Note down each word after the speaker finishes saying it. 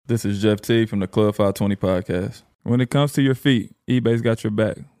This is Jeff T from the Club 520 podcast. When it comes to your feet, eBay's got your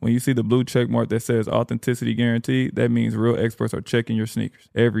back. When you see the blue check mark that says authenticity guaranteed, that means real experts are checking your sneakers.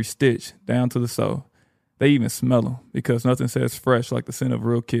 Every stitch, down to the sole. They even smell them because nothing says fresh like the scent of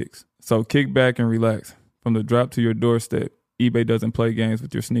real kicks. So kick back and relax. From the drop to your doorstep, eBay doesn't play games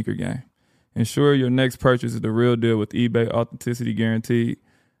with your sneaker game. Ensure your next purchase is the real deal with eBay Authenticity Guaranteed.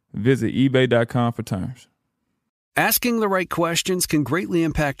 Visit ebay.com for terms. Asking the right questions can greatly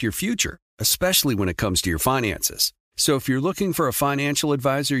impact your future, especially when it comes to your finances. So if you're looking for a financial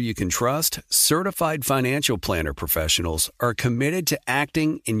advisor you can trust, certified financial planner professionals are committed to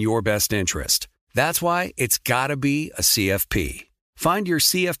acting in your best interest. That's why it's gotta be a CFP. Find your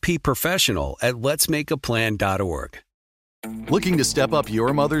CFP professional at letsmakeaplan.org. Looking to step up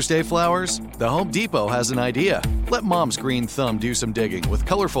your Mother's Day flowers? The Home Depot has an idea. Let Mom's green thumb do some digging with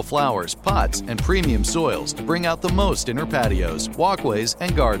colorful flowers, pots, and premium soils to bring out the most in her patios, walkways,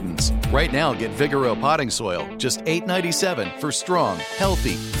 and gardens. Right now, get Vigoro potting soil, just $8.97 for strong,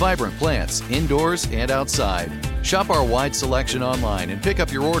 healthy, vibrant plants indoors and outside. Shop our wide selection online and pick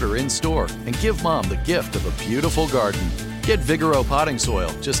up your order in-store and give Mom the gift of a beautiful garden. Get Vigoro potting soil,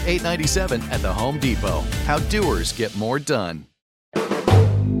 just $8.97 at the Home Depot. How doers get more done.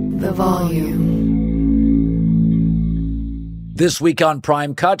 The volume. This week on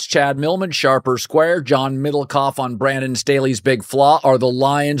Prime Cuts, Chad Millman, Sharper Square, John Middlecoff on Brandon Staley's big flaw. Are the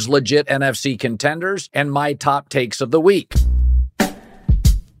Lions legit NFC contenders? And my top takes of the week.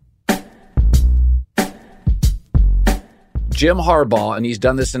 Jim Harbaugh, and he's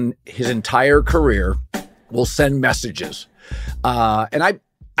done this in his entire career, will send messages. And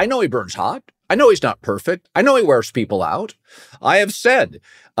I know he burns hot. I know he's not perfect. I know he wears people out. I have said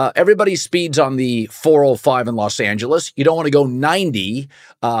everybody speeds on the 405 in Los Angeles. You don't want to go 90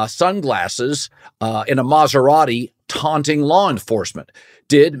 sunglasses in a Maserati taunting law enforcement.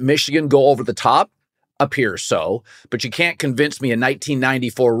 Did Michigan go over the top? Appears so. But you can't convince me a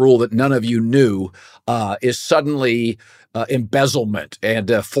 1994 rule that none of you knew is suddenly embezzlement and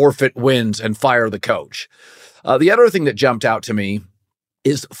forfeit wins and fire the coach. The other thing that jumped out to me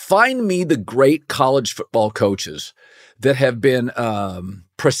is find me the great college football coaches that have been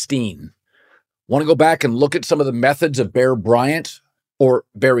pristine. Want to go back and look at some of the methods of Bear Bryant or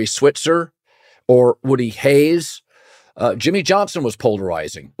Barry Switzer or Woody Hayes? Jimmy Johnson was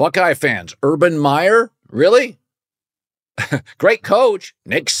polarizing. Buckeye fans, Urban Meyer, really? Great coach,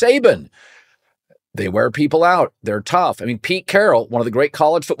 Nick Saban. They wear people out. They're tough. I mean, Pete Carroll, one of the great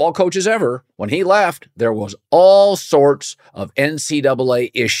college football coaches ever, when he left, there was all sorts of NCAA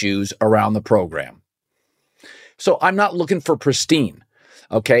issues around the program. So I'm not looking for pristine,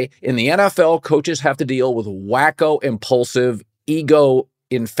 okay? In the NFL, coaches have to deal with wacko, impulsive,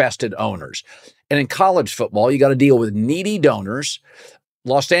 ego-infested owners. And in college football, you got to deal with needy donors,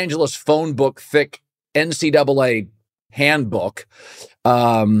 Los Angeles phone book thick NCAA handbook.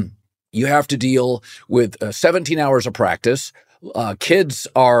 You have to deal with 17 hours of practice. Kids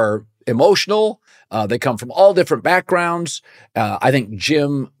are emotional. They come from all different backgrounds. I think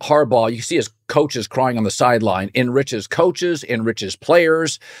Jim Harbaugh, you see his coaches crying on the sideline, enriches coaches, enriches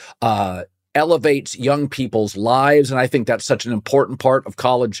players, elevates young people's lives. And I think that's such an important part of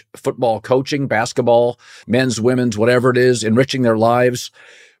college football coaching, basketball, men's, women's, whatever it is, enriching their lives.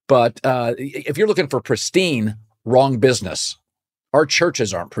 But if you're looking for pristine, wrong business. Our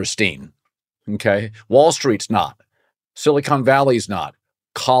churches aren't pristine, okay? Wall Street's not. Silicon Valley's not.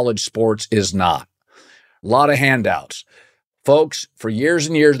 College sports is not. A lot of handouts. Folks, for years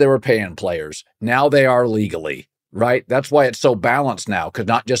and years, they were paying players. Now they are legally, right? That's why it's so balanced now, because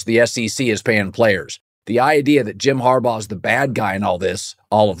not just the SEC is paying players. The idea that Jim Harbaugh is the bad guy in all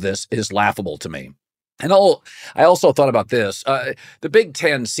of this is laughable to me. And I also thought about this. The Big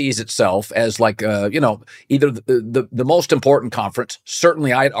Ten sees itself as like, either the most important conference.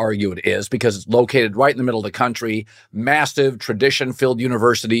 Certainly, I'd argue it is because it's located right in the middle of the country. Massive, tradition-filled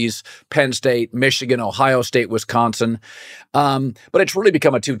universities, Penn State, Michigan, Ohio State, Wisconsin. But it's really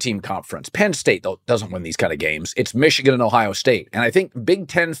become a two-team conference. Penn State, though, doesn't win these kind of games. It's Michigan and Ohio State. And I think Big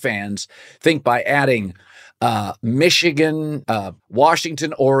Ten fans think by adding Michigan,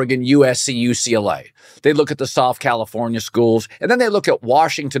 Washington, Oregon, USC, UCLA. They look at the South California schools, and then they look at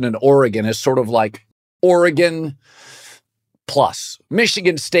Washington and Oregon as sort of like Oregon plus,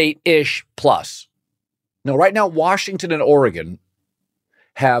 Michigan State-ish plus. No, right now, Washington and Oregon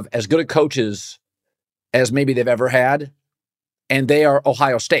have as good a coaches as maybe they've ever had, and they are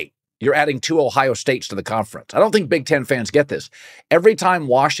Ohio State. You're adding two Ohio States to the conference. I don't think Big Ten fans get this. Every time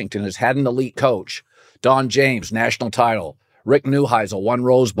Washington has had an elite coach, Don James, national title. Rick Neuheisel won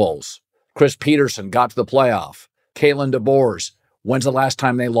Rose Bowls. Chris Peterson got to the playoff. Kalen DeBoers When's the last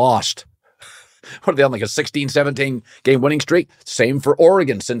time they lost? What are they on, like a 16, 17 game winning streak? Same for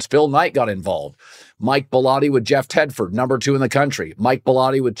Oregon since Phil Knight got involved. Mike Bellotti with Jeff Tedford, number 2 in the country. Mike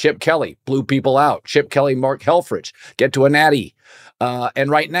Bellotti with Chip Kelly, blew people out. Chip Kelly, Mark Helfrich, get to a natty.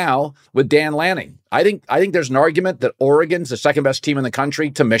 And right now with Dan Lanning, I think there's an argument that Oregon's the second best team in the country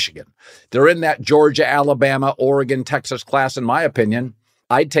to Michigan. They're in that Georgia, Alabama, Oregon, Texas class, in my opinion.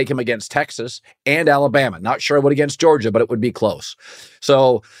 I'd take him against Texas and Alabama. Not sure I would against Georgia, but it would be close.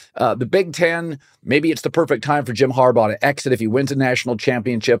 So the Big Ten, maybe it's the perfect time for Jim Harbaugh to exit if he wins a national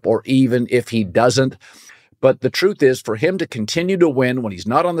championship or even if he doesn't. But the truth is, for him to continue to win when he's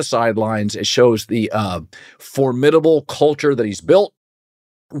not on the sidelines, it shows the formidable culture that he's built.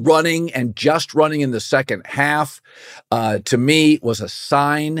 Running and just running in the second half, to me, was a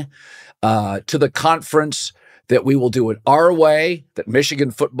sign to the conference that we will do it our way, that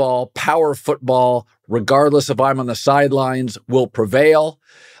Michigan football, power football, regardless if I'm on the sidelines, will prevail.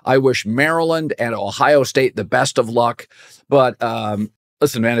 I wish Maryland and Ohio State the best of luck. But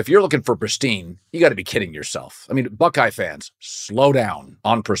listen, man, if you're looking for pristine, you got to be kidding yourself. I mean, Buckeye fans, slow down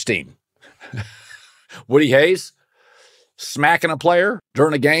on pristine. Woody Hayes smacking a player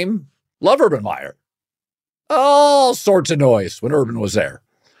during a game. Love Urban Meyer. All sorts of noise when Urban was there.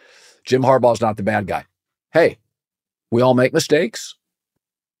 Jim Harbaugh's not the bad guy. Hey, we all make mistakes.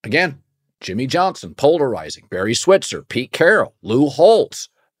 Again, Jimmy Johnson, polarizing, Barry Switzer, Pete Carroll, Lou Holtz.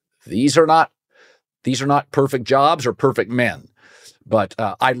 These are not perfect jobs or perfect men. But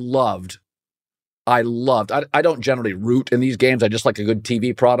I don't generally root in these games. I just like a good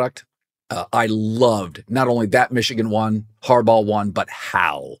TV product. I loved not only that Michigan won, Harbaugh won, but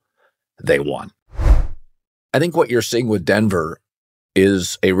how they won. I think what you're seeing with Denver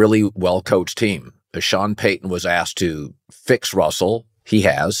is a really well-coached team. Sean Payton was asked to fix Russell. He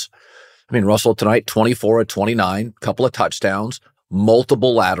has. I mean, Russell tonight, 24 of 29, couple of touchdowns,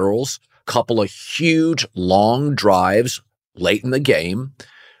 multiple laterals, couple of huge long drives late in the game.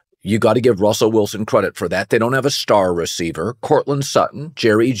 You got to give Russell Wilson credit for that. They don't have a star receiver. Cortland Sutton,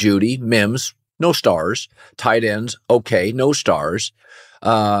 Jerry Jeudy, Mims, no stars. Tight ends, okay, no stars.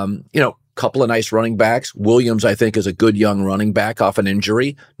 Couple of nice running backs. Williams, I think, is a good young running back off an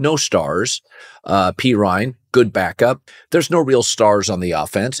injury. No stars. P. Ryan, good backup. There's no real stars on the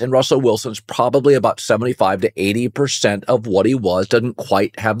offense. And Russell Wilson's probably about 75 to 80% of what he was. Doesn't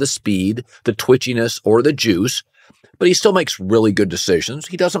quite have the speed, the twitchiness, or the juice. But he still makes really good decisions.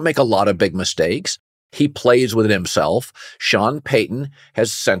 He doesn't make a lot of big mistakes. He plays with it himself. Sean Payton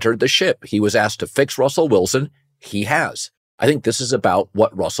has centered the ship. He was asked to fix Russell Wilson. He has. I think this is about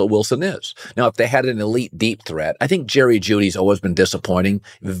what Russell Wilson is. Now, if they had an elite deep threat, I think Jerry Jeudy's always been disappointing,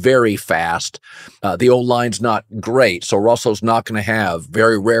 very fast. The O-line's not great, so Russell's not going to have,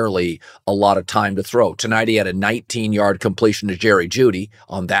 very rarely, a lot of time to throw. Tonight, he had a 19-yard completion to Jerry Jeudy.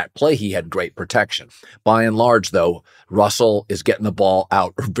 On that play, he had great protection. By and large, though, Russell is getting the ball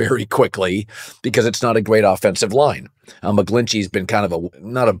out very quickly because it's not a great offensive line. McGlinchey's been kind of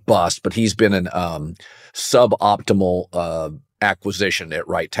not a bust, but he's been an suboptimal acquisition at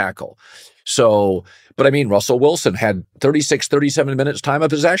right tackle. So, but I mean, Russell Wilson had 36, 37 minutes time of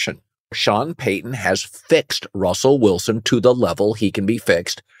possession. Sean Payton has fixed Russell Wilson to the level he can be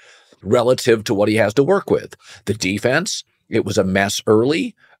fixed relative to what he has to work with. The defense, it was a mess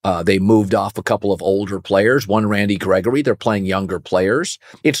early. They moved off a couple of older players, one Randy Gregory. They're playing younger players.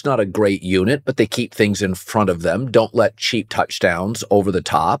 It's not a great unit, but they keep things in front of them. Don't let cheap touchdowns over the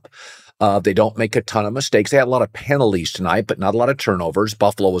top. They don't make a ton of mistakes. They had a lot of penalties tonight, but not a lot of turnovers.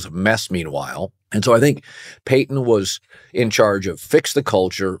 Buffalo was a mess meanwhile. And so I think Payton was in charge of fix the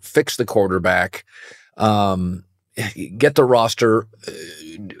culture, fix the quarterback, get the roster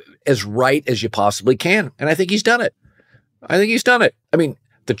as right as you possibly can. And I think he's done it. I mean,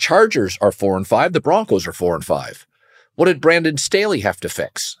 the Chargers are 4-5. The Broncos are 4-5. What did Brandon Staley have to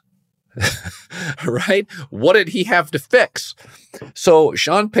fix? Right? What did he have to fix? So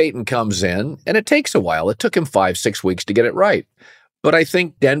Sean Payton comes in, and it takes a while. It took him 5-6 weeks to get it right. But I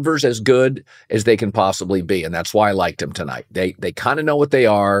think Denver's as good as they can possibly be, and that's why I liked him tonight. They kind of know what they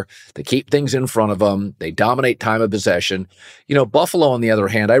are. They keep things in front of them. They dominate time of possession. Buffalo, on the other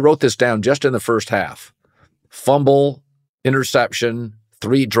hand, I wrote this down just in the first half. Fumble, interception,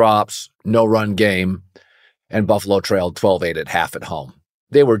 3 drops, no run game, and Buffalo trailed 12-8 at half at home.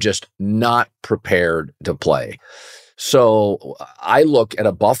 They were just not prepared to play. So I look at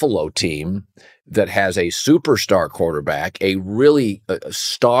a Buffalo team that has a superstar quarterback, a really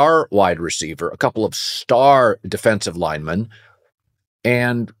star wide receiver, a couple of star defensive linemen,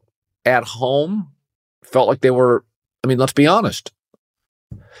 and at home felt like they were, let's be honest,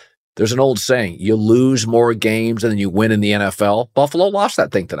 There's an old saying, you lose more games than you win in the NFL. Buffalo lost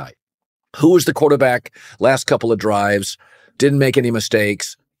that thing tonight. Who was the quarterback last couple of drives, didn't make any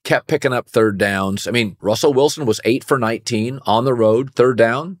mistakes, kept picking up third downs. I mean, Russell Wilson was 8 for 19 on the road, third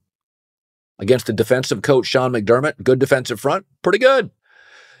down, against the defensive coach, Sean McDermott. Good defensive front, pretty good.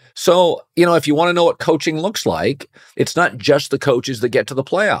 So, if you want to know what coaching looks like, it's not just the coaches that get to the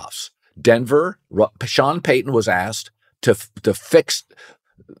playoffs. Denver, Sean Payton was asked to fix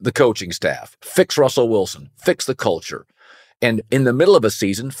the coaching staff, fix Russell Wilson, fix the culture, and in the middle of a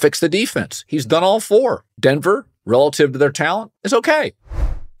season, fix the defense. He's done all four. Denver, relative to their talent, is okay.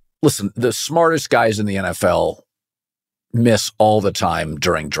 Listen, the smartest guys in the NFL miss all the time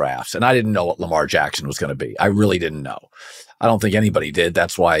during drafts, and I didn't know what Lamar Jackson was going to be. I really didn't know. I don't think anybody did.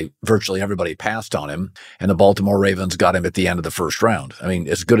 That's why virtually everybody passed on him, and the Baltimore Ravens got him at the end of the first round. I mean,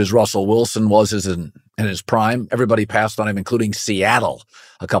 as good as Russell Wilson was in his prime, everybody passed on him, including Seattle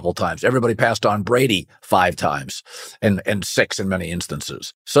a couple times. Everybody passed on Brady 5 times and 6 in many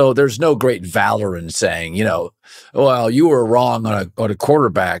instances. So there's no great valor in saying, well, you were wrong on a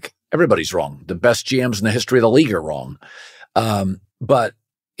quarterback. Everybody's wrong. The best GMs in the history of the league are wrong. But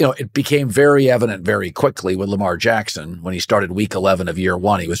it became very evident very quickly with Lamar Jackson when he started week 11 of year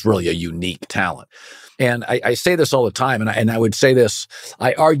 1. He was really a unique talent. And I say this all the time, and I would say this.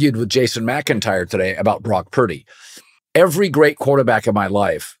 I argued with Jason McIntyre today about Brock Purdy. Every great quarterback in my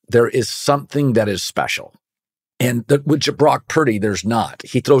life, there is something that is special. And with Brock Purdy, there's not.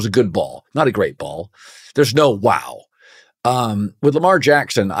 He throws a good ball, not a great ball. There's no wow. With Lamar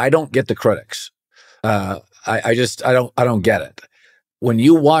Jackson, I don't get the critics. I don't get it. When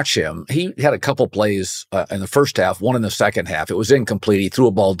you watch him, he had a couple plays in the first half, one in the second half. It was incomplete. He threw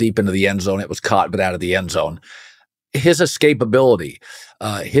a ball deep into the end zone. It was caught, but out of the end zone. His escapability,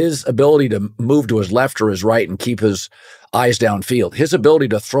 his ability to move to his left or his right and keep his eyes downfield, his ability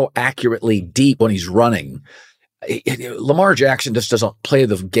to throw accurately deep when he's running. Lamar Jackson just doesn't play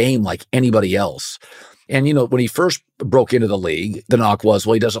the game like anybody else. And, when he first broke into the league, the knock was,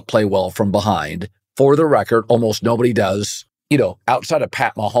 well, he doesn't play well from behind. For the record, almost nobody does. Outside of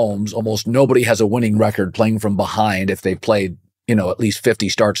Pat Mahomes, almost nobody has a winning record playing from behind if they've played, at least 50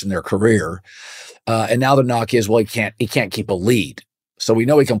 starts in their career. And now the knock is, well, he can't keep a lead. So we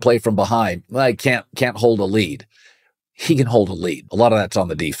know he can play from behind. Well, he can't hold a lead. He can hold a lead. A lot of that's on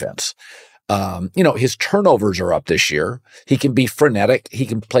the defense. His turnovers are up this year. He can be frenetic. He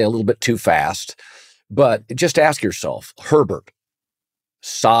can play a little bit too fast. But just ask yourself, Herbert,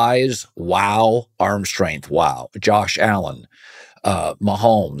 size, wow. Arm strength, wow. Josh Allen,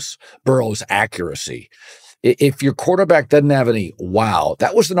 Mahomes, Burrow's accuracy. If your quarterback doesn't have any wow,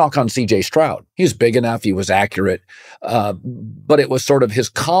 that was the knock on C.J. Stroud. He was big enough. He was accurate. But it was sort of his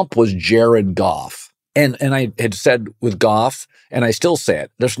comp was Jared Goff. And I had said with Goff, and I still say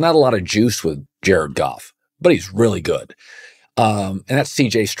it, there's not a lot of juice with Jared Goff, but he's really good. And that's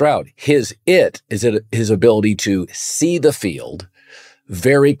C.J. Stroud. His ability to see the field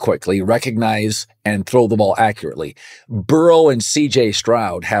very quickly, recognize and throw the ball accurately. Burrow and C.J.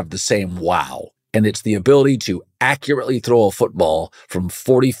 Stroud have the same wow, and it's the ability to accurately throw a football from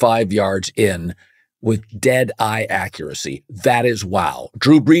 45 yards in with dead eye accuracy. That is wow.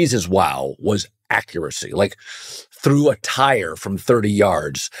 Drew Brees' wow was accuracy, like threw a tire from 30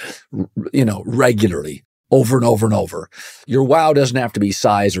 yards, regularly. Over and over and over. Your wow doesn't have to be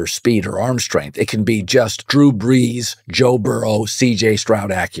size or speed or arm strength. It can be just Drew Brees, Joe Burrow, C.J.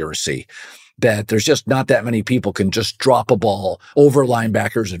 Stroud accuracy. That there's just not that many people can just drop a ball over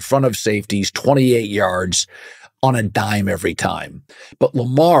linebackers in front of safeties, 28 yards on a dime every time. But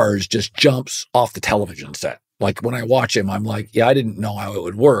Lamar's just jumps off the television set. Like when I watch him, I'm like, yeah, I didn't know how it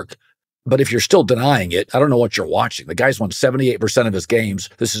would work. But if you're still denying it, I don't know what you're watching. The guy's won 78% of his games.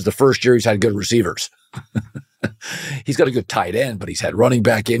 This is the first year he's had good receivers. He's got a good tight end, but he's had running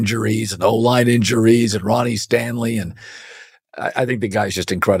back injuries and O-line injuries and Ronnie Stanley. And I think the guy's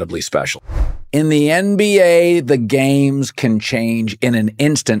just incredibly special. In the NBA, the games can change in an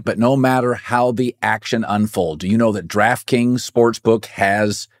instant, but no matter how the action unfolds, do you know that DraftKings Sportsbook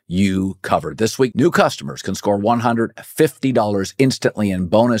has you covered? This week, new customers can score $150 instantly in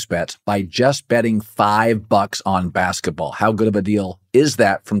bonus bets by just betting $5 on basketball. How good of a deal is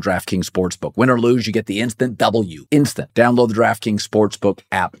that from DraftKings Sportsbook? Win or lose, you get the instant W. Instant. Download the DraftKings Sportsbook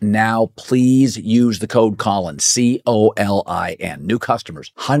app now. Please use the code Colin, C-O-L-I-N. New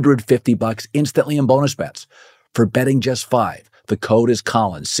customers, $150 instantly in bonus bets for betting just $5. The code is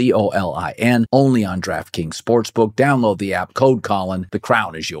Colin, C-O-L-I-N, only on DraftKings Sportsbook. Download the app, code Colin. The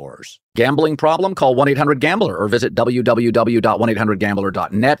crown is yours. Gambling problem? Call 1-800-GAMBLER or visit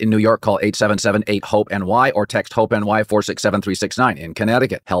www.1800gambler.net. In New York, call 877-8-HOPE-NY or text HOPE-NY 467-369. In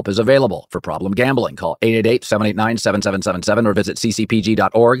Connecticut, help is available for problem gambling. Call 888-789-7777 or visit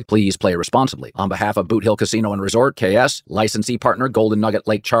ccpg.org. Please play responsibly. On behalf of Boot Hill Casino and Resort, KS, licensee partner Golden Nugget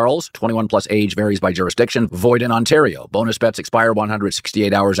Lake Charles, 21 plus age varies by jurisdiction, void in Ontario. Bonus bets expire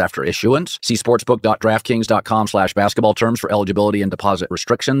 168 hours after issuance. See sportsbook.draftkings.com/basketball terms for eligibility and deposit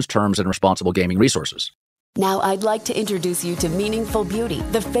restrictions, terms, and responsible gaming resources. Now I'd like to introduce you to Meaningful Beauty,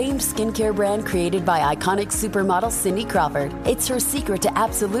 the famed skincare brand created by iconic supermodel Cindy Crawford. It's her secret to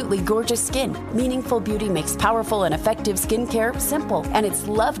absolutely gorgeous skin. Meaningful Beauty makes powerful and effective skincare simple, and it's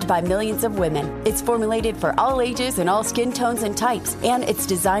loved by millions of women. It's formulated for all ages and all skin tones and types, and it's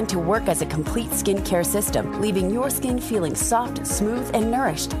designed to work as a complete skincare system, leaving your skin feeling soft, smooth, and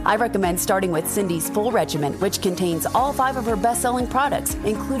nourished. I recommend starting with Cindy's full regimen, which contains all 5 of her best-selling products,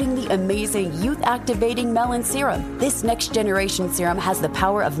 including the amazing youth-activating Melon Serum. This next-generation serum has the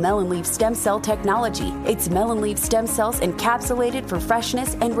power of melon leaf stem cell technology. It's melon leaf stem cells encapsulated for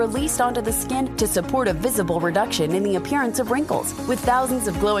freshness and released onto the skin to support a visible reduction in the appearance of wrinkles. With thousands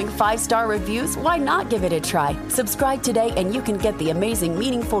of glowing 5-star reviews, why not give it a try? Subscribe today and you can get the amazing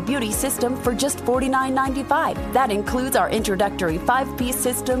Meaningful Beauty system for just $49.95. That includes our introductory 5-piece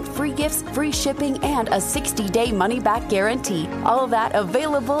system, free gifts, free shipping, and a 60-day money-back guarantee. All of that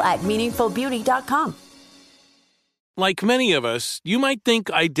available at meaningfulbeauty.com. Like many of us, you might think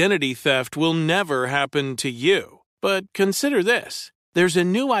identity theft will never happen to you. But consider this. There's a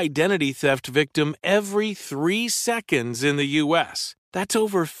new identity theft victim every 3 seconds in the U.S. That's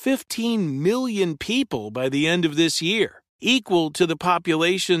over 15 million people by the end of this year, equal to the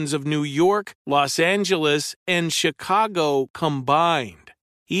populations of New York, Los Angeles, and Chicago combined.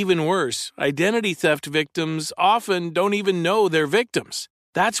 Even worse, identity theft victims often don't even know they're victims.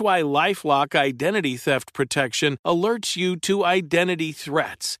 That's why LifeLock Identity Theft Protection alerts you to identity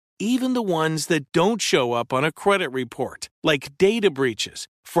threats, even the ones that don't show up on a credit report, like data breaches,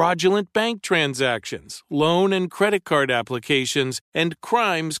 fraudulent bank transactions, loan and credit card applications, and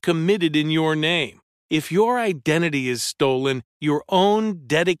crimes committed in your name. If your identity is stolen, your own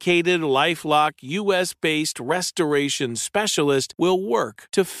dedicated LifeLock U.S.-based restoration specialist will work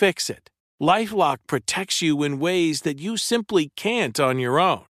to fix it. LifeLock protects you in ways that you simply can't on your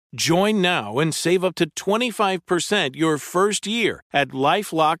own. Join now and save up to 25% your first year at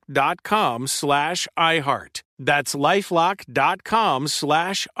LifeLock.com/iHeart. That's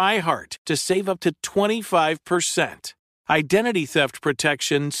LifeLock.com/iHeart to save up to 25%. Identity theft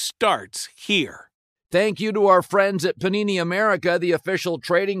protection starts here. Thank you to our friends at Panini America, the official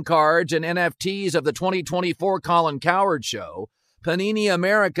trading cards and NFTs of the 2024 Colin Cowherd Show. Panini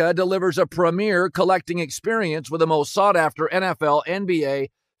America delivers a premier collecting experience with the most sought-after NFL, NBA,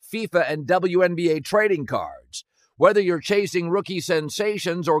 FIFA, and WNBA trading cards. Whether you're chasing rookie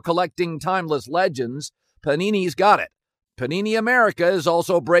sensations or collecting timeless legends, Panini's got it. Panini America is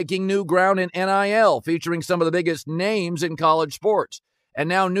also breaking new ground in NIL, featuring some of the biggest names in college sports. And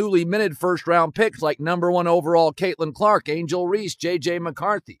now newly minted first-round picks like number 1 overall Caitlin Clark, Angel Reese, J.J.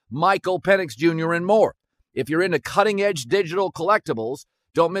 McCarthy, Michael Penix Jr., and more. If you're into cutting-edge digital collectibles,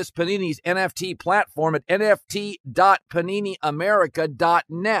 don't miss Panini's NFT platform at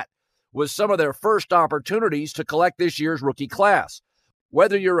nft.paniniamerica.net with some of their first opportunities to collect this year's rookie class.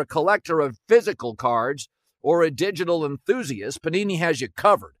 Whether you're a collector of physical cards or a digital enthusiast, Panini has you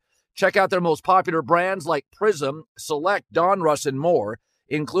covered. Check out their most popular brands like Prism, Select, Donruss, and more,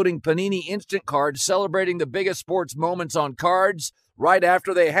 including Panini Instant Cards celebrating the biggest sports moments on cards right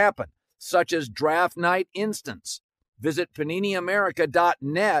after they happen, such as Draft Night Instants. Visit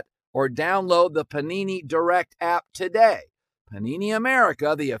PaniniAmerica.net or download the Panini Direct app today. Panini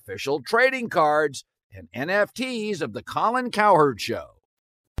America, the official trading cards and NFTs of the Colin Cowherd Show.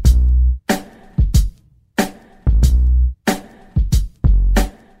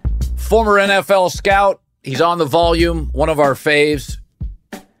 Former NFL scout, he's on the volume, one of our faves,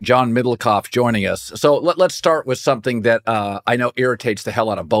 John Middlecoff joining us. So let's start with something that I know irritates the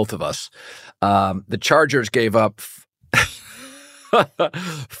hell out of both of us. The Chargers gave up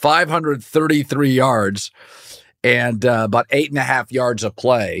 533 yards and about 8.5 yards of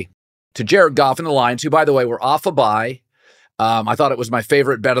play to Jared Goff and the Lions, who, by the way, were off a bye. I thought it was my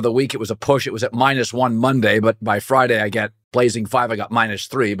favorite bet of the week. It was a push. It was at -1 Monday, but by Friday I get blazing 5. I got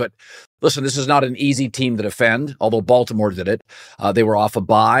 -3. But listen, this is not an easy team to defend, although Baltimore did it. They were off a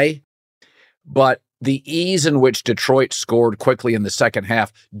bye. But the ease in which Detroit scored quickly in the second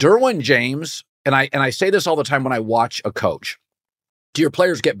half, Derwin James, and I say this all the time when I watch a coach, do your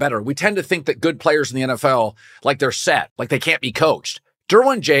players get better? We tend to think that good players in the NFL, like they're set, like they can't be coached.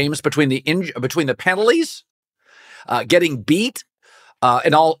 Derwin James, between the penalties, getting beat,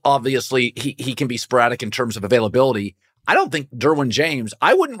 and all obviously he can be sporadic in terms of availability. I don't think Derwin James,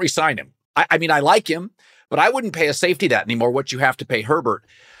 I wouldn't re-sign him. I mean, I like him, but I wouldn't pay a safety net anymore, what you have to pay Herbert.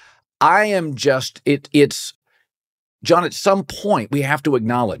 I am just, it's, John, at some point we have to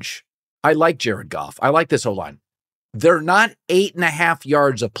acknowledge, I like Jared Goff. I like this O-line. They're not 8.5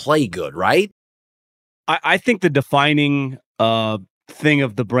 yards of play good, right? I think the defining thing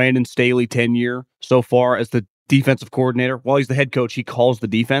of the Brandon Staley tenure so far as the defensive coordinator, while he's the head coach, he calls the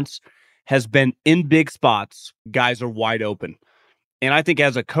defense, has been in big spots, guys are wide open. And I think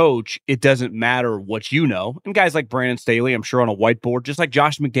as a coach, it doesn't matter what you know. And guys like Brandon Staley, I'm sure on a whiteboard, just like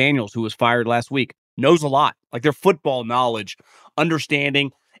Josh McDaniels, who was fired last week, knows a lot. Like their football knowledge,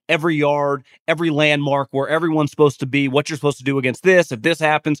 understanding every yard, every landmark, where everyone's supposed to be, what you're supposed to do against this, if this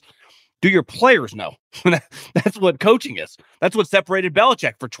happens. Do your players know? That's what coaching is. That's what separated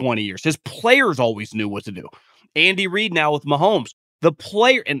Belichick for 20 years. His players always knew what to do. Andy Reid now with Mahomes, the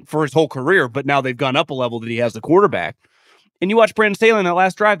player, and for his whole career, but now they've gone up a level that he has the quarterback. And you watch Brandon Staley in that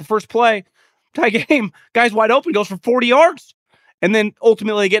last drive, the first play, tie game, guy's wide open, goes for 40 yards. And then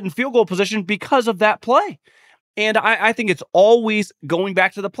ultimately get in field goal position because of that play. And I think it's always going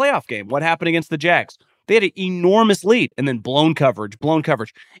back to the playoff game. What happened against the Jags? They had an enormous lead and then blown coverage.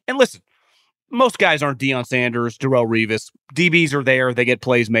 And listen, most guys aren't Deion Sanders, Darrelle Revis. DBs are there. They get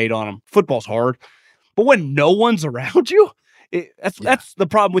plays made on them. Football's hard. But when no one's around you, that's the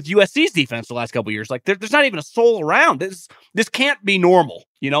problem with USC's defense the last couple of years. Like there's not even a soul around. This can't be normal,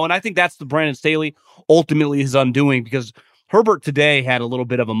 And I think that's the Brandon Staley ultimately his undoing, because Herbert today had a little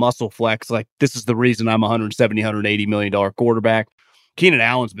bit of a muscle flex. Like, this is the reason I'm $170, $180 million quarterback. Keenan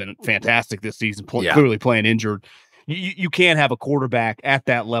Allen's been fantastic this season, clearly playing injured. You can't have a quarterback at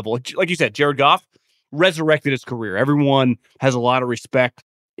that level. Like you said, Jared Goff resurrected his career. Everyone has a lot of respect,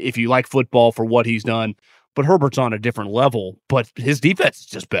 if you like football, for what he's done. But Herbert's on a different level, but his defense is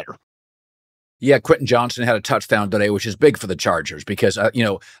just better. Yeah, Quentin Johnson had a touchdown today, which is big for the Chargers because, and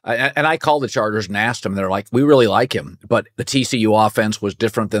I called the Chargers and asked them, they're like, we really like him. But the TCU offense was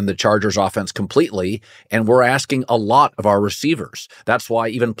different than the Chargers offense completely. And we're asking a lot of our receivers. That's why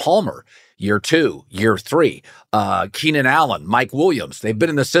even Palmer, year 2, year 3, Keenan Allen, Mike Williams, they've been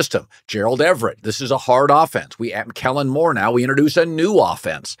in the system. Gerald Everett, this is a hard offense. We add Kellen Moore now. We introduce a new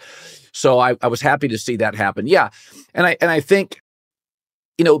offense. So I was happy to see that happen. Yeah. And I think,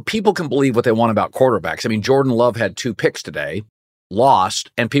 people can believe what they want about quarterbacks. I mean, Jordan Love had 2 picks today, lost,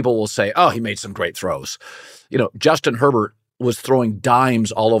 and people will say, oh, he made some great throws. Justin Herbert was throwing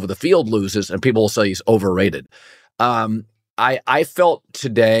dimes all over the field, loses, and people will say he's overrated. I felt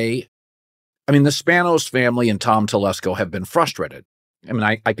today, the Spanos family and Tom Telesco have been frustrated.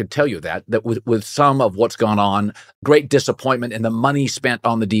 I could tell you that with some of what's gone on, great disappointment in the money spent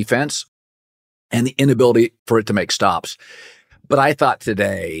on the defense and the inability for it to make stops. But I thought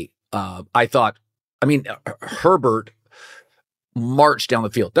today, Herbert marched down the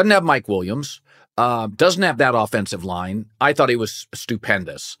field. Doesn't have Mike Williams, doesn't have that offensive line. I thought he was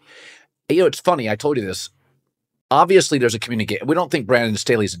stupendous. It's funny, I told you this. Obviously, there's a communication. We don't think Brandon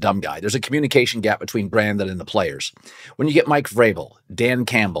Staley's a dumb guy. There's a communication gap between Brandon and the players. When you get Mike Vrabel, Dan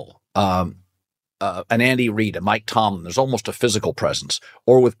Campbell, an Andy Reid, and Mike Tomlin, there's almost a physical presence.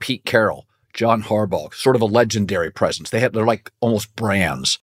 Or with Pete Carroll, John Harbaugh, sort of a legendary presence. They're like almost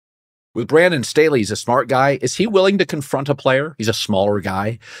brands. With Brandon Staley, he's a smart guy. Is he willing to confront a player? He's a smaller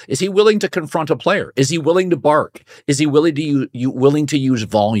guy. Is he willing to confront a player? Is he willing to bark? Is he willing to use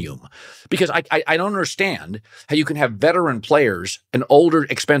volume? Because I don't understand how you can have veteran players, an older,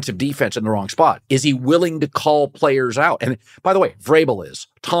 expensive defense in the wrong spot. Is he willing to call players out? And by the way, Vrabel is,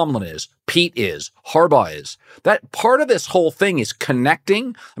 Tomlin is, Pete is, Harbaugh is. That part of this whole thing is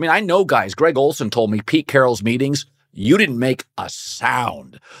connecting. I know guys, Greg Olson told me Pete Carroll's meetings, you didn't make a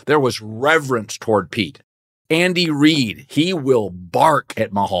sound. There was reverence toward Pete. Andy Reid, he will bark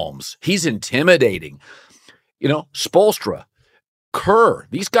at Mahomes. He's intimidating. Spoelstra, Kerr,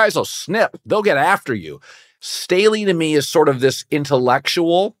 these guys will snip. They'll get after you. Staley, to me, is sort of this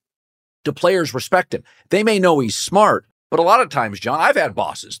intellectual. The players respect him. They may know he's smart, but a lot of times, John, I've had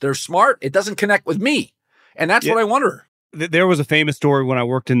bosses. They're smart. It doesn't connect with me. And that's what I wonder. There was a famous story when I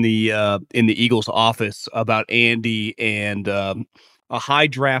worked in the Eagles office about Andy and a high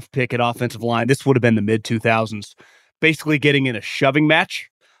draft pick at offensive line. This would have been the mid-2000s, basically getting in a shoving match.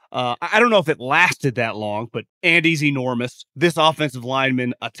 I don't know if it lasted that long, but Andy's enormous. This offensive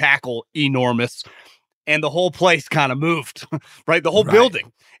lineman, a tackle, enormous. And the whole place kind of moved, right? The whole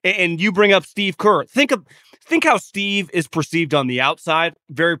building. And you bring up Steve Kerr. Think how Steve is perceived on the outside.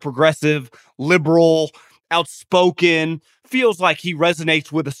 Very progressive, liberal, outspoken, feels like he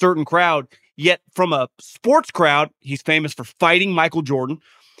resonates with a certain crowd. Yet from a sports crowd, he's famous for fighting Michael Jordan.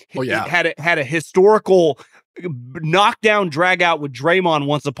 Oh, yeah. He had a historical knockdown drag out with Draymond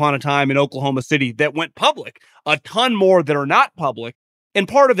once upon a time in Oklahoma City that went public. A ton more that are not public. And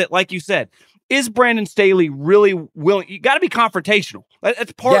part of it, like you said, is Brandon Staley really willing? You got to be confrontational.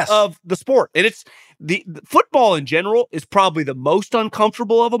 That's part of the sport. And it's the football in general is probably the most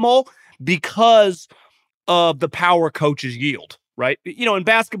uncomfortable of them all because of the power coaches yield, right? You know, in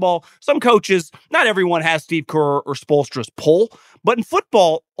basketball, some coaches, not everyone has Steve Kerr or Spoelstra's pull, but in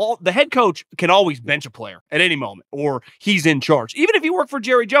football, the head coach can always bench a player at any moment, or he's in charge. Even if you work for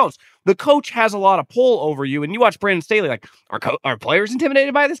Jerry Jones, the coach has a lot of pull over you. And you watch Brandon Staley, like, are players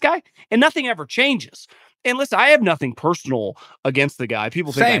intimidated by this guy? And nothing ever changes. And listen, I have nothing personal against the guy.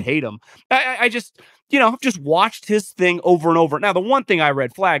 People think I hate him. I just, I've just watched his thing over and over. Now, the one thing I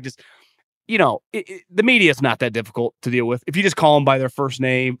red flagged is, the media is not that difficult to deal with. If you just call them by their first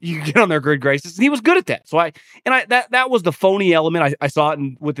name, you can get on their good graces. And he was good at that. So that was the phony element. I saw it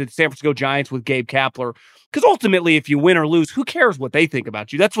with the San Francisco Giants with Gabe Kapler. Because ultimately, if you win or lose, who cares what they think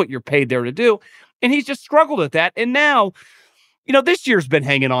about you? That's what you're paid there to do. And he's just struggled at that. And now, this year's been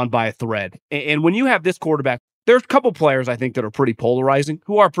hanging on by a thread. And when you have this quarterback, there's a couple players I think that are pretty polarizing,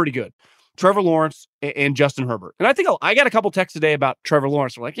 who are pretty good. Trevor Lawrence and Justin Herbert. And I think I got a couple texts today about Trevor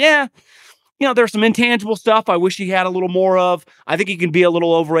Lawrence. We're like, yeah, there's some intangible stuff I wish he had a little more of. I think he can be a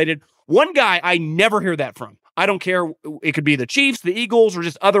little overrated. One guy I never hear that from. I don't care. It could be the Chiefs, the Eagles, or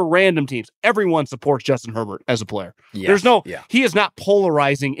just other random teams. Everyone supports Justin Herbert as a player. Yes, he is not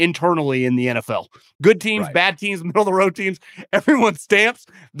polarizing internally in the NFL. Good teams, bad teams, middle of the road teams. Everyone stamps.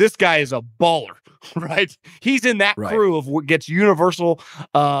 This guy is a baller, right? He's in that crew of what gets universal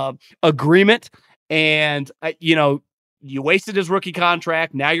agreement. And, you wasted his rookie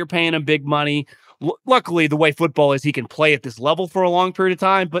contract. Now you're paying him big money. Luckily, the way football is, he can play at this level for a long period of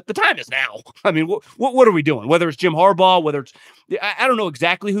time, but the time is now. I mean, what are we doing? Whether it's Jim Harbaugh, whether it's, I don't know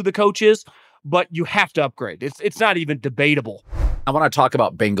exactly who the coach is, but you have to upgrade. It's not even debatable. I want to talk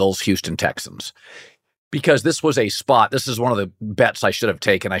about Bengals, Houston Texans, because this was a spot. This is one of the bets I should have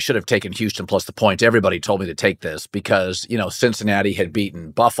taken. I should have taken Houston plus the points. Everybody told me to take this because, Cincinnati had beaten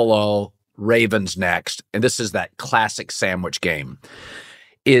Buffalo, Ravens next, and this is that classic sandwich game.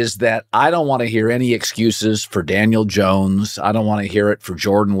 Is that I don't want to hear any excuses for Daniel Jones. I don't want to hear it for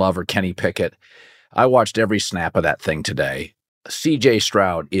Jordan Love or Kenny Pickett. I watched every snap of that thing today. C.J.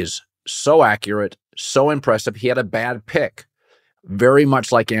 Stroud is so accurate, so impressive. He had a bad pick, very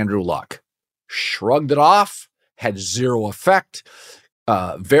much like Andrew Luck. Shrugged it off, had zero effect,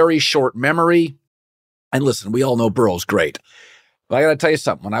 very short memory. And listen, we all know Burrow's great. But I got to tell you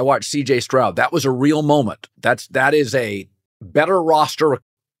something. When I watched C.J. Stroud, that was a real moment. That is a better roster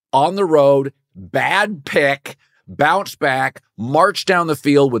on the road, bad pick, bounce back, march down the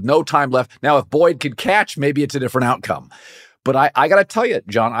field with no time left. Now, if Boyd could catch, maybe it's a different outcome. But I got to tell you,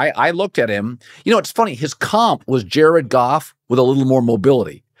 John, I looked at him. It's funny. His comp was Jared Goff with a little more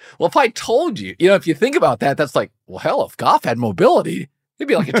mobility. Well, if I told you, if you think about that, that's like, well, hell, if Goff had mobility, he'd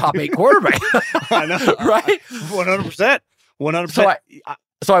be like a top 8 quarterback. I know. Right? 100%. 100%.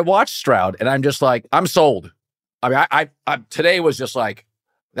 So I watched Stroud, and I'm just like, I'm sold. I mean, I today was just like,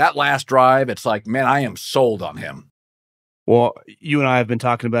 that last drive, it's like, man, I am sold on him. Well, you and I have been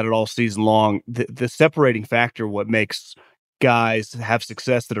talking about it all season long. The separating factor, what makes guys have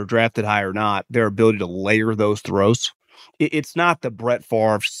success that are drafted high or not, their ability to layer those throws. It's not the Brett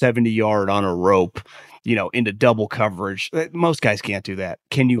Favre 70-yard on a rope, into double coverage. Most guys can't do that.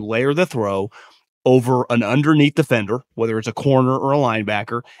 Can you layer the throw over an underneath defender, whether it's a corner or a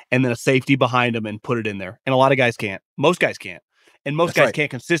linebacker, and then a safety behind him and put it in there? And a lot of guys can't. Most guys can't. And most guys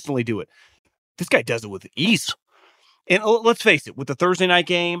can't consistently do it. This guy does it with ease. And let's face it, with the Thursday night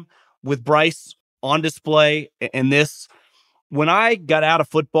game, with Bryce on display, and this, when I got out of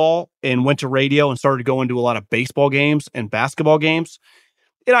football and went to radio and started going to a lot of baseball games and basketball games,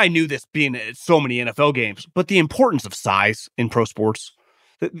 and I knew this being at so many NFL games, but the importance of size in pro sports,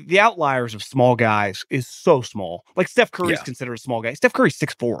 the outliers of small guys is so small. Like Steph Curry's considered a small guy. Steph Curry's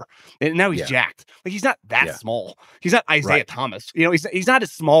 6'4", and now he's jacked. Like he's not that small. He's not Isaiah Thomas. He's not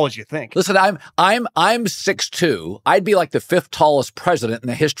as small as you think. Listen, I'm 6'2". I'd be like the 5th tallest president in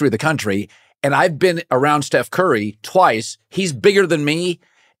the history of the country, and I've been around Steph Curry twice. He's bigger than me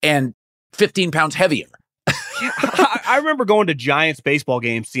and 15 pounds heavier. I remember going to Giants baseball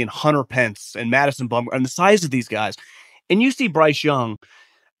games, seeing Hunter Pence and Madison Bumgarner, and the size of these guys. And you see Bryce Young.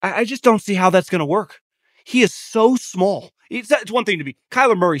 I just don't see how that's going to work. He is so small. It's one thing to be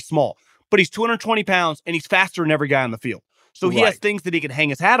Kyler Murray's small, but he's 220 pounds and he's faster than every guy on the field. So he has things that he can hang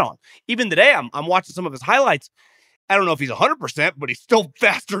his hat on. Even today, I'm watching some of his highlights. I don't know if he's 100%, but he's still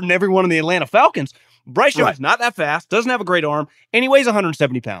faster than everyone in the Atlanta Falcons. Bryce Young's not that fast, doesn't have a great arm, and he weighs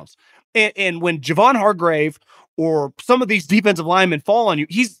 170 pounds. And when Javon Hargrave or some of these defensive linemen fall on you,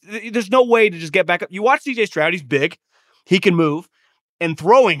 there's no way to just get back up. You watch CJ Stroud, he's big, he can move, and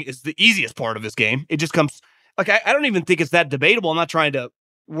throwing is the easiest part of his game. It just comes, like, I don't even think it's that debatable. I'm not trying to,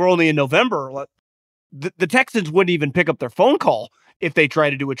 we're only in November. The Texans wouldn't even pick up their phone call if they try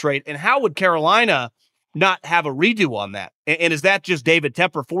to do a trade. And how would Carolina not have a redo on that? And is that just David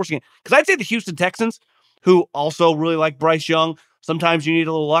Tepper forcing it? Because I'd say the Houston Texans, who also really like Bryce Young, sometimes you need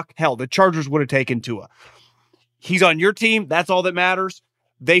a little luck. Hell, the Chargers would have taken Tua. He's on your team. That's all that matters.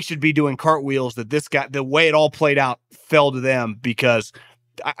 They should be doing cartwheels that this guy, the way it all played out, fell to them, because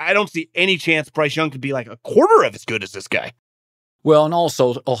I don't see any chance Bryce Young could be like a quarter of as good as this guy. Well, and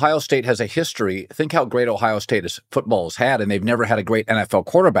also Ohio State has a history. Think how great Ohio State football has had, and they've never had a great NFL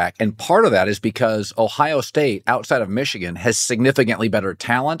quarterback. And part of that is because Ohio State, outside of Michigan, has significantly better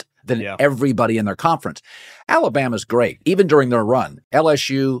talent than everybody in their conference. Alabama's great, even during their run.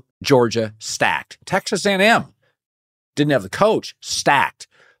 LSU, Georgia, stacked. Texas A&M didn't have the coach, stacked.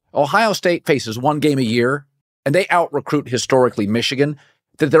 Ohio State faces one game a year, and they out-recruit historically Michigan.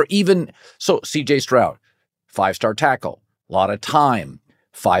 That they're even, so CJ Stroud, 5-star tackle. A lot of time,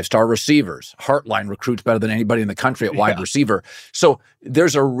 5-star receivers. Heartline recruits better than anybody in the country at wide receiver. So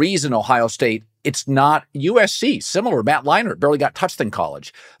there's a reason Ohio State, it's not USC, similar. Matt Leinart barely got touched in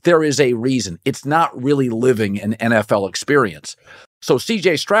college. There is a reason. It's not really living an NFL experience. So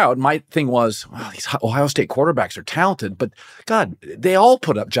CJ Stroud, my thing was, well, these Ohio State quarterbacks are talented, but God, they all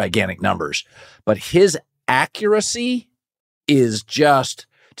put up gigantic numbers. But his accuracy is just,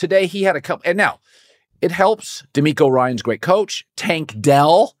 today he had a couple, and now, it helps. D'Amico Ryan's great coach. Tank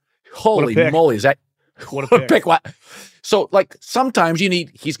Dell. Holy moly. Is that what a pick? What? So, like, sometimes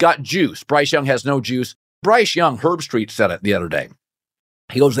he's got juice. Bryce Young has no juice. Bryce Young, Herb Street said it the other day.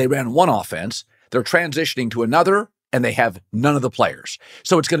 He goes, they ran one offense. They're transitioning to another, and they have none of the players.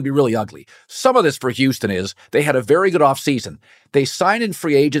 So it's going to be really ugly. Some of this for Houston is they had a very good offseason. They signed in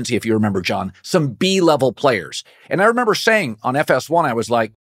free agency, if you remember, John, some B-level players. And I remember saying on FS1, I was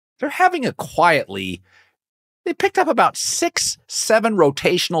like, they're having a quietly, they picked up about 6-7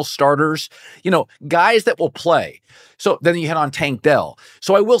 rotational starters, guys that will play. So then you hit on Tank Dell.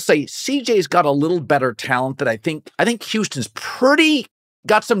 So I will say CJ's got a little better talent that I think Houston's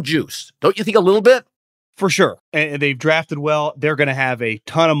got some juice. Don't you think a little bit? For sure. And they've drafted well. They're going to have a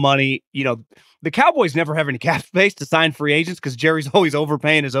ton of money. The Cowboys never have any cap space to sign free agents because Jerry's always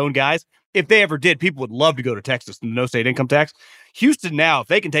overpaying his own guys. If they ever did, people would love to go to Texas and no state income tax. Houston now, if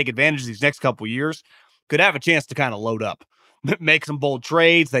they can take advantage of these next couple of years, could have a chance to kind of load up, make some bold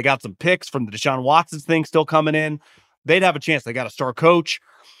trades. They got some picks from the Deshaun Watson thing still coming in. They'd have a chance. They got a star coach.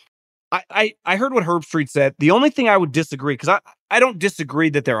 I heard what Herb Street said. The only thing I would disagree, because I don't disagree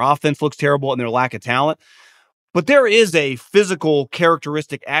that their offense looks terrible and their lack of talent, but there is a physical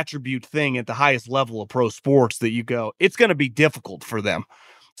characteristic attribute thing at the highest level of pro sports that you go, it's going to be difficult for them.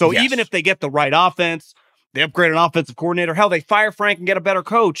 So even if they get the right offense, they upgrade an offensive coordinator, hell, they fire Frank and get a better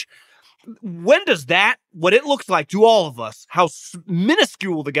coach. When does that, what it looks like to all of us, how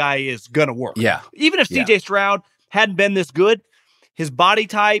minuscule the guy is going to work? Yeah. Even if CJ Stroud hadn't been this good, his body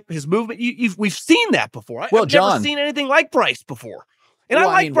type, his movement, we've seen that before. I've never seen anything like Bryce before. And I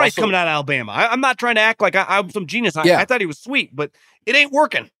like Bryce coming out of Alabama. I'm not trying to act like I'm some genius. I thought he was sweet, but it ain't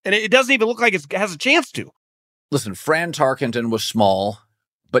working. And it doesn't even look like it has a chance to. Listen, Fran Tarkenton was small,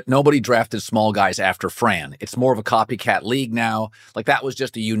 but nobody drafted small guys after Fran. It's more of a copycat league now. Like, that was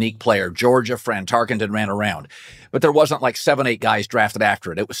just a unique player. Georgia, Fran Tarkenton ran around. But there wasn't like 7-8 guys drafted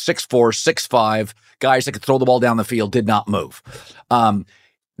after it. It was 6'4", 6'5", guys that could throw the ball down the field, did not move.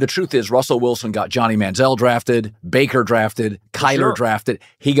 The truth is, Russell Wilson got Johnny Manziel drafted, Baker drafted, Kyler drafted.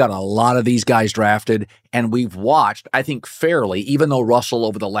 He got a lot of these guys drafted, and we've watched, I think fairly, even though Russell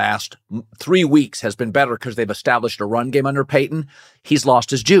over the last 3 weeks has been better because they've established a run game under Payton, he's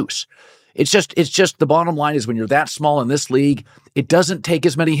lost his juice. It's just the bottom line is when you're that small in this league, it doesn't take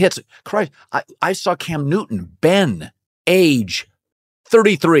as many hits. Christ, I saw Cam Newton, Ben, age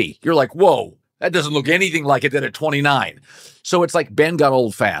 33. You're like, whoa. That doesn't look anything like it did at 29. So it's like Ben got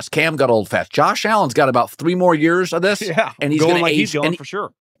old fast. Cam got old fast. Josh Allen's got about 3 more years of this. Yeah, and he's going to age. He's going for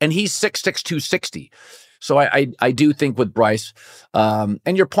sure. And he's 6'6", 260. So I do think with Bryce,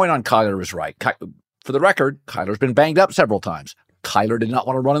 and your point on Kyler is right. For the record, Kyler's been banged up several times. Kyler did not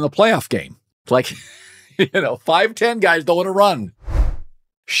want to run in the playoff game. It's like, 5'10" guys don't want to run.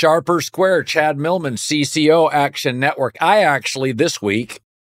 Sharper Square, Chad Millman, CCO Action Network. I actually, this week,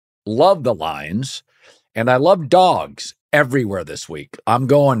 love the Lions, and I love dogs. everywhere this week. I'm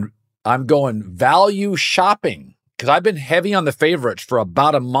going value shopping because I've been heavy on the favorites for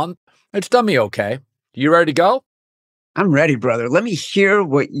about a month. It's done me okay. You ready to go? I'm ready, brother. Let me hear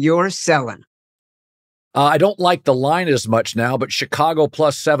what you're selling. I don't like the line as much now, but Chicago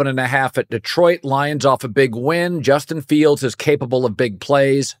plus 7.5 at Detroit. Lions off a big win. Justin Fields is capable of big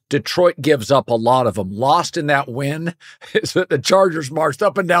plays. Detroit gives up a lot of them. Lost in that win is that the Chargers marched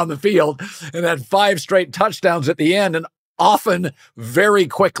up and down the field and had 5 straight touchdowns at the end, and often very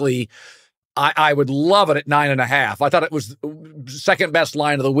quickly. I would love it at 9.5. I thought it was second best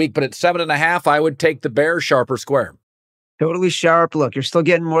line of the week, but at 7.5, I would take the Bears sharp or square. Totally sharp. Look, you're still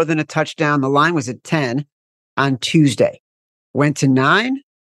getting more than a touchdown. The line was at 10 on Tuesday. Went to 9,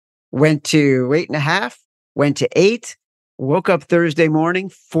 went to 8.5, went to 8, woke up Thursday morning.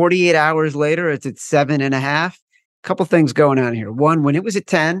 48 hours later, it's at 7.5. Couple things going on here. One, when it was at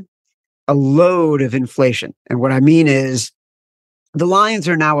 10, a load of inflation. And what I mean is the Lions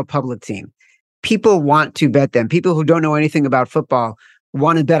are now a public team. People want to bet them. People who don't know anything about football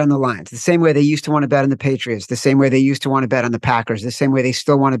want to bet on the Lions the same way they used to want to bet on the Patriots, the same way they used to want to bet on the Packers, the same way they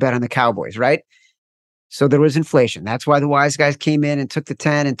still want to bet on the Cowboys, right? So there was inflation. That's why the wise guys came in and took the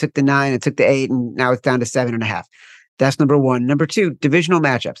 10 and took the 9 and took the 8, and now it's down to 7.5. That's number one. Number two, divisional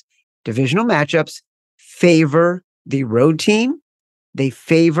matchups. Divisional matchups favor the road team. They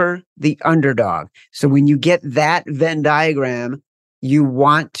favor the underdog. So when you get that Venn diagram, you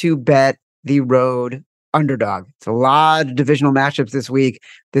want to bet the road underdog. It's a lot of divisional matchups this week.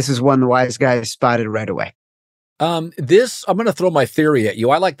 This is one the wise guys spotted right away. I'm going to throw my theory at you.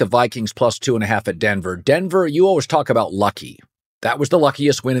 I like the Vikings plus 2.5 at Denver. Denver, you always talk about lucky. That was the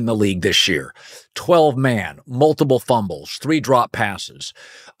luckiest win in the league this year. 12-man, multiple fumbles, 3 drop passes.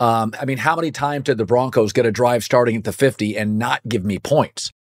 How many times did the Broncos get a drive starting at the 50 and not give me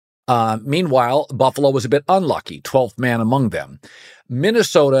points? Meanwhile, Buffalo was a bit unlucky, 12th man among them.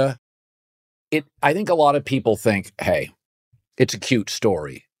 Minnesota, I think a lot of people think, hey, it's a cute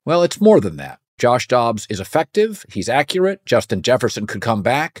story. Well, it's more than that. Josh Dobbs is effective. He's accurate. Justin Jefferson could come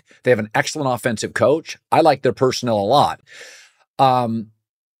back. They have an excellent offensive coach. I like their personnel a lot.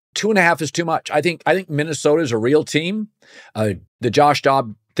 2.5 is too much. I think Minnesota is a real team. The Josh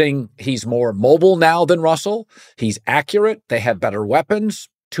Dobbs thing, he's more mobile now than Russell. He's accurate. They have better weapons.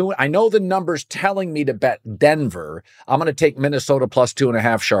 I know the number's telling me to bet Denver. I'm going to take Minnesota plus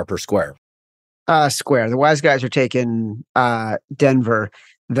 2.5 sharp or square. Square. The wise guys are taking Denver.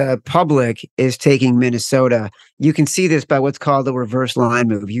 The public is taking Minnesota. You can see this by what's called the reverse line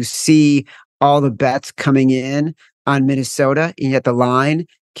move. You see all the bets coming in on Minnesota, and yet the line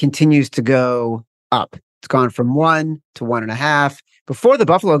continues to go up. It's gone from 1 to 1.5. Before the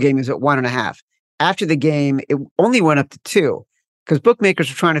Buffalo game, it was at 1.5. After the game, it only went up to 2. Because bookmakers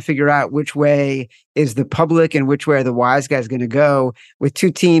are trying to figure out which way is the public and which way are the wise guys going to go with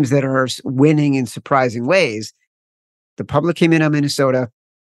 2 teams that are winning in surprising ways. The public came in on Minnesota.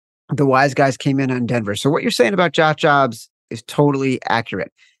 The wise guys came in on Denver. So what you're saying about Josh Dobbs is totally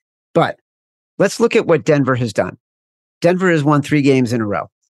accurate. But let's look at what Denver has done. Denver has won 3 games in a row.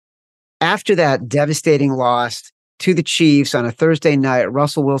 After that devastating loss to the Chiefs on a Thursday night,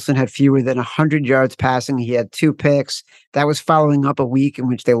 Russell Wilson had fewer than 100 yards passing. He had 2 picks. That was following up a week in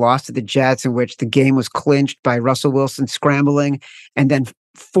which they lost to the Jets, in which the game was clinched by Russell Wilson scrambling and then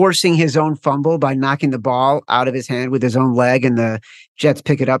forcing his own fumble by knocking the ball out of his hand with his own leg, and the Jets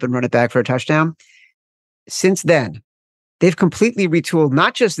pick it up and run it back for a touchdown. Since then, they've completely retooled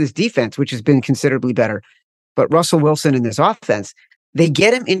not just this defense, which has been considerably better, but Russell Wilson in this offense. They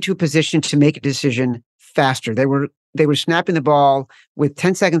get him into a position to make a decision faster. They were snapping the ball with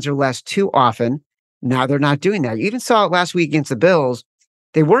 10 seconds or less too often. Now they're not doing that. You even saw it last week against the Bills.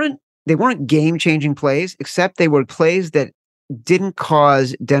 They weren't game-changing plays, except they were plays that didn't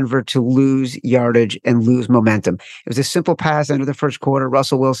cause Denver to lose yardage and lose momentum. It was a simple pass under the first quarter.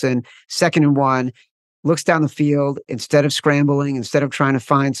 Russell Wilson, 2nd and 1, looks down the field. Instead of scrambling, instead of trying to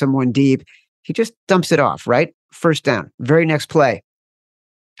find someone deep, he just dumps it off, right? First down. Very next play.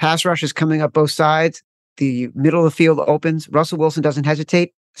 Pass rush is coming up both sides. The middle of the field opens. Russell Wilson doesn't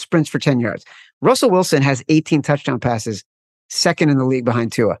hesitate, sprints for 10 yards. Russell Wilson has 18 touchdown passes, 2nd in the league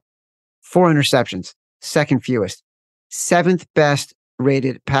behind Tua. 4 interceptions, 2nd fewest. 7th best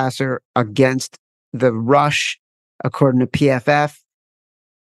rated passer against the rush, according to PFF.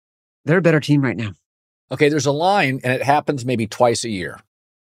 They're a better team right now. Okay, there's a line, and it happens maybe twice a year,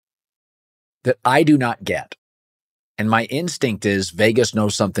 that I do not get. And my instinct is Vegas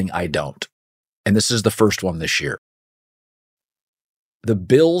knows something I don't. And this is the first one this year. The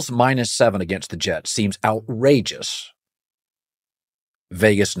Bills -7 against the Jets seems outrageous.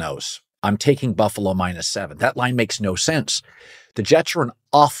 Vegas knows. I'm taking Buffalo -7. That line makes no sense. The Jets are an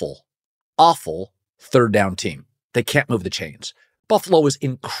awful, awful third down team. They can't move the chains. Buffalo was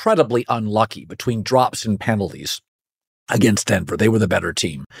incredibly unlucky between drops and penalties against Denver. They were the better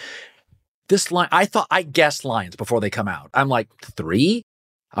team. This line, I guessed lines before they come out. I'm like 3.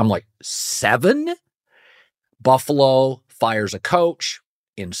 I'm like 7. Buffalo fires a coach,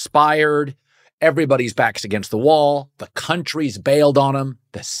 inspired. Everybody's backs against the wall. The country's bailed on them.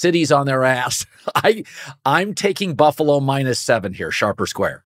 The city's on their ass. I'm taking Buffalo -7 here, sharp or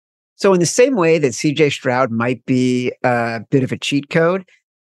square. So in the same way that CJ Stroud might be a bit of a cheat code,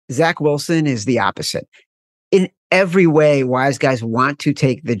 Zach Wilson is the opposite. In every way, wise guys want to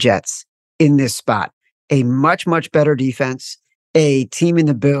take the Jets in this spot. A much, much better defense, a team in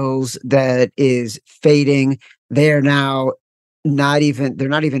the Bills that is fading. They are now they're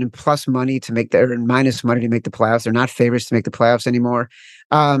not even in plus money to make they're in minus money to make the playoffs. They're not favorites to make the playoffs anymore.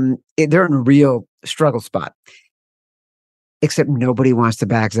 They're in a real struggle spot. Except nobody wants to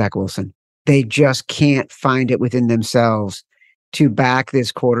back Zach Wilson. They just can't find it within themselves to back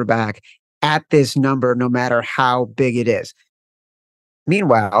this quarterback at this number, no matter how big it is.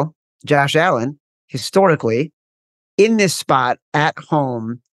 Meanwhile, Josh Allen, historically, in this spot at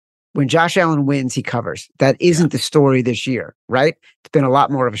home, when Josh Allen wins, he covers. That isn't the story this year, right? It's been a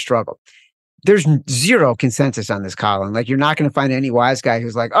lot more of a struggle. There's zero consensus on this, Colin. Like, you're not going to find any wise guy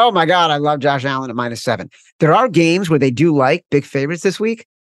who's like, oh my God, I love Josh Allen at -7. There are games where they do like big favorites this week.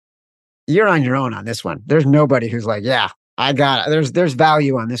 You're on your own on this one. There's nobody who's like, yeah, I got it. There's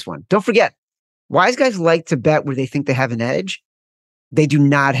value on this one. Don't forget, wise guys like to bet where they think they have an edge. They do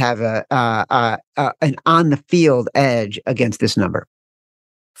not have an on the field edge against this number.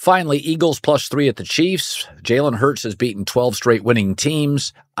 Finally, Eagles +3 at the Chiefs. Jalen Hurts has beaten 12 straight winning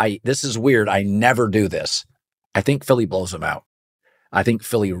teams. This is weird. I never do this. I think Philly blows them out. I think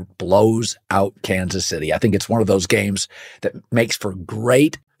Philly blows out Kansas City. I think it's one of those games that makes for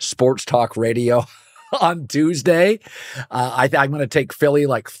great sports talk radio on Tuesday. I'm going to take Philly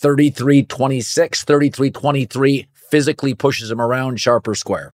like 33-26, 33-23, physically pushes them around, sharp or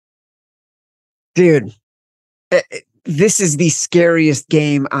square. Dude, this is the scariest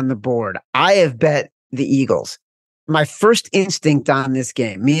game on the board. I have bet the Eagles. My first instinct on this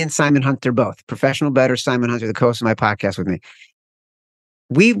game, me and Simon Hunter both, professional bettor Simon Hunter, the host of my podcast with me,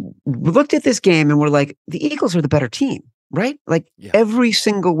 we looked at this game and we're like, the Eagles are the better team, right? Like every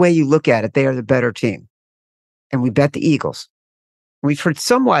single way you look at it, they are the better team. And we bet the Eagles. We've heard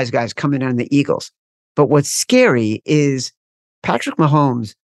some wise guys come in on the Eagles. But what's scary is Patrick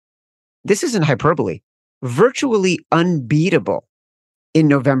Mahomes, this isn't hyperbole, virtually unbeatable in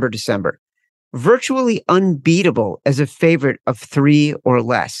November, December. Virtually unbeatable as a favorite of 3 or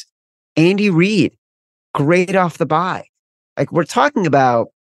less. Andy Reid, great off the bye. Like we're talking about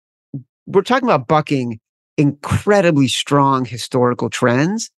bucking incredibly strong historical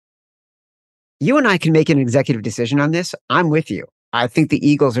trends. You and I can make an executive decision on this. I'm with you. I think the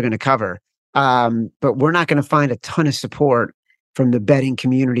Eagles are going to cover. But we're not going to find a ton of support from the betting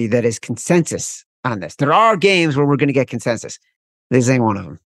community that is consensus on this. There are games where we're going to get consensus. This ain't one of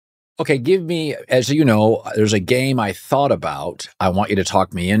them. Okay, give me, as you know, there's a game I thought about. I want you to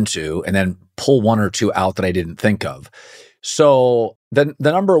talk me into and then pull one or two out that I didn't think of. So the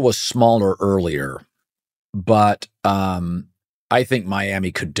number was smaller earlier, but I think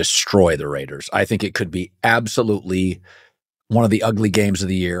Miami could destroy the Raiders. I think it could be absolutely one of the ugly games of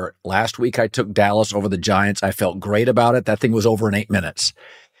the year. Last week, I took Dallas over the Giants. I felt great about it. That thing was over in 8 minutes.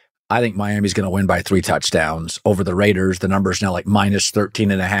 I think Miami's going to win by 3 touchdowns over the Raiders. The number's now like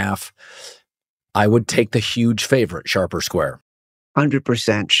 -13.5. I would take the huge favorite, sharp or square.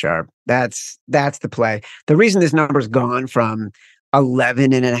 100% sharp. That's the play. The reason this number's gone from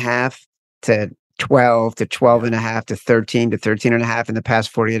 11.5 to 12 to 12.5 to 13 to 13.5 in the past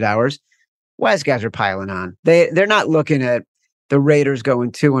 48 hours, wise guys are piling on. They're not looking at the Raiders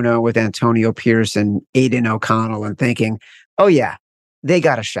going 2-0 with Antonio Pierce and Aiden O'Connell and thinking, oh yeah, they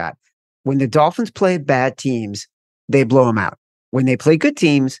got a shot. When the Dolphins play bad teams, they blow them out. When they play good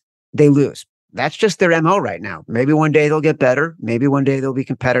teams, they lose. That's just their MO right now. Maybe one day they'll get better. Maybe one day they'll be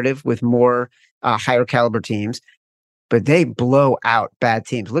competitive with more higher caliber teams. But they blow out bad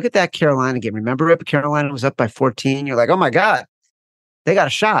teams. Look at that Carolina game. Remember Carolina was up by 14. You're like, oh my God, they got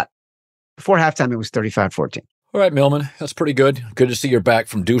a shot. Before halftime, it was 35-14. All right, Millman, that's pretty good. Good to see you're back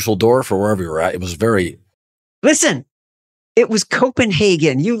from Dusseldorf or wherever you were at. It was very... Listen, it was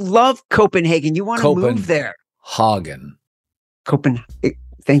Copenhagen. You love Copenhagen. You want to move there. Hagen.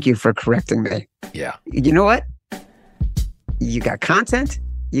 Thank you for correcting me. Yeah. You know what? You got content.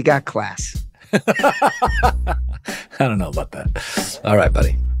 You got class. I don't know about that. All right,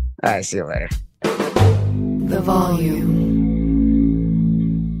 buddy. All right, see you later. The volume.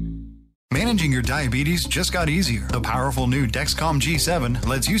 Managing your diabetes just got easier. The powerful new Dexcom G7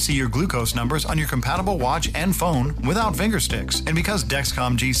 lets you see your glucose numbers on your compatible watch and phone without finger sticks. And because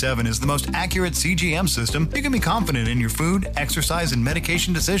Dexcom G7 is the most accurate CGM system, you can be confident in your food, exercise, and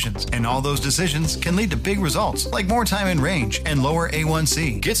medication decisions. And all those decisions can lead to big results, like more time in range and lower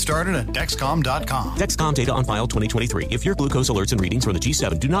A1C. Get started at Dexcom.com. Dexcom data on file 2023. If your glucose alerts and readings from the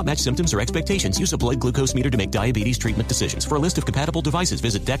G7 do not match symptoms or expectations, use a blood glucose meter to make diabetes treatment decisions. For a list of compatible devices,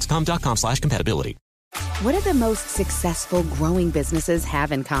 visit Dexcom.com/compatibility. What do the most successful growing businesses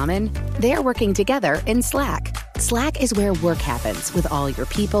have in common? They're working together in Slack. Slack is where work happens with all your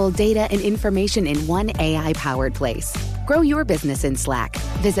people, data, and information in one AI-powered place. Grow your business in Slack.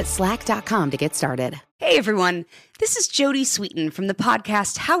 Visit slack.com to get started. Hey, everyone. This is Jody Sweeten from the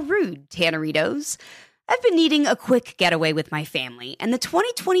podcast How Rude, Tanneritos. I've been needing a quick getaway with my family, and the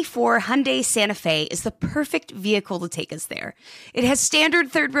 2024 Hyundai Santa Fe is the perfect vehicle to take us there. It has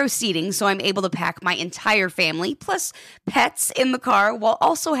standard third-row seating, so I'm able to pack my entire family, plus pets, in the car, while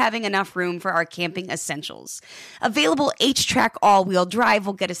also having enough room for our camping essentials. Available H-Track all-wheel drive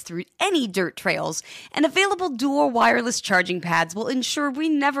will get us through any dirt trails, and available dual wireless charging pads will ensure we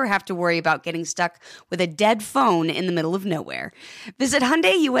never have to worry about getting stuck with a dead phone in the middle of nowhere. Visit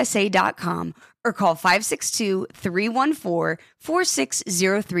HyundaiUSA.com or call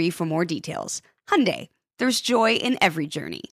 562-314-4603 for more details. Hyundai, there's joy in every journey.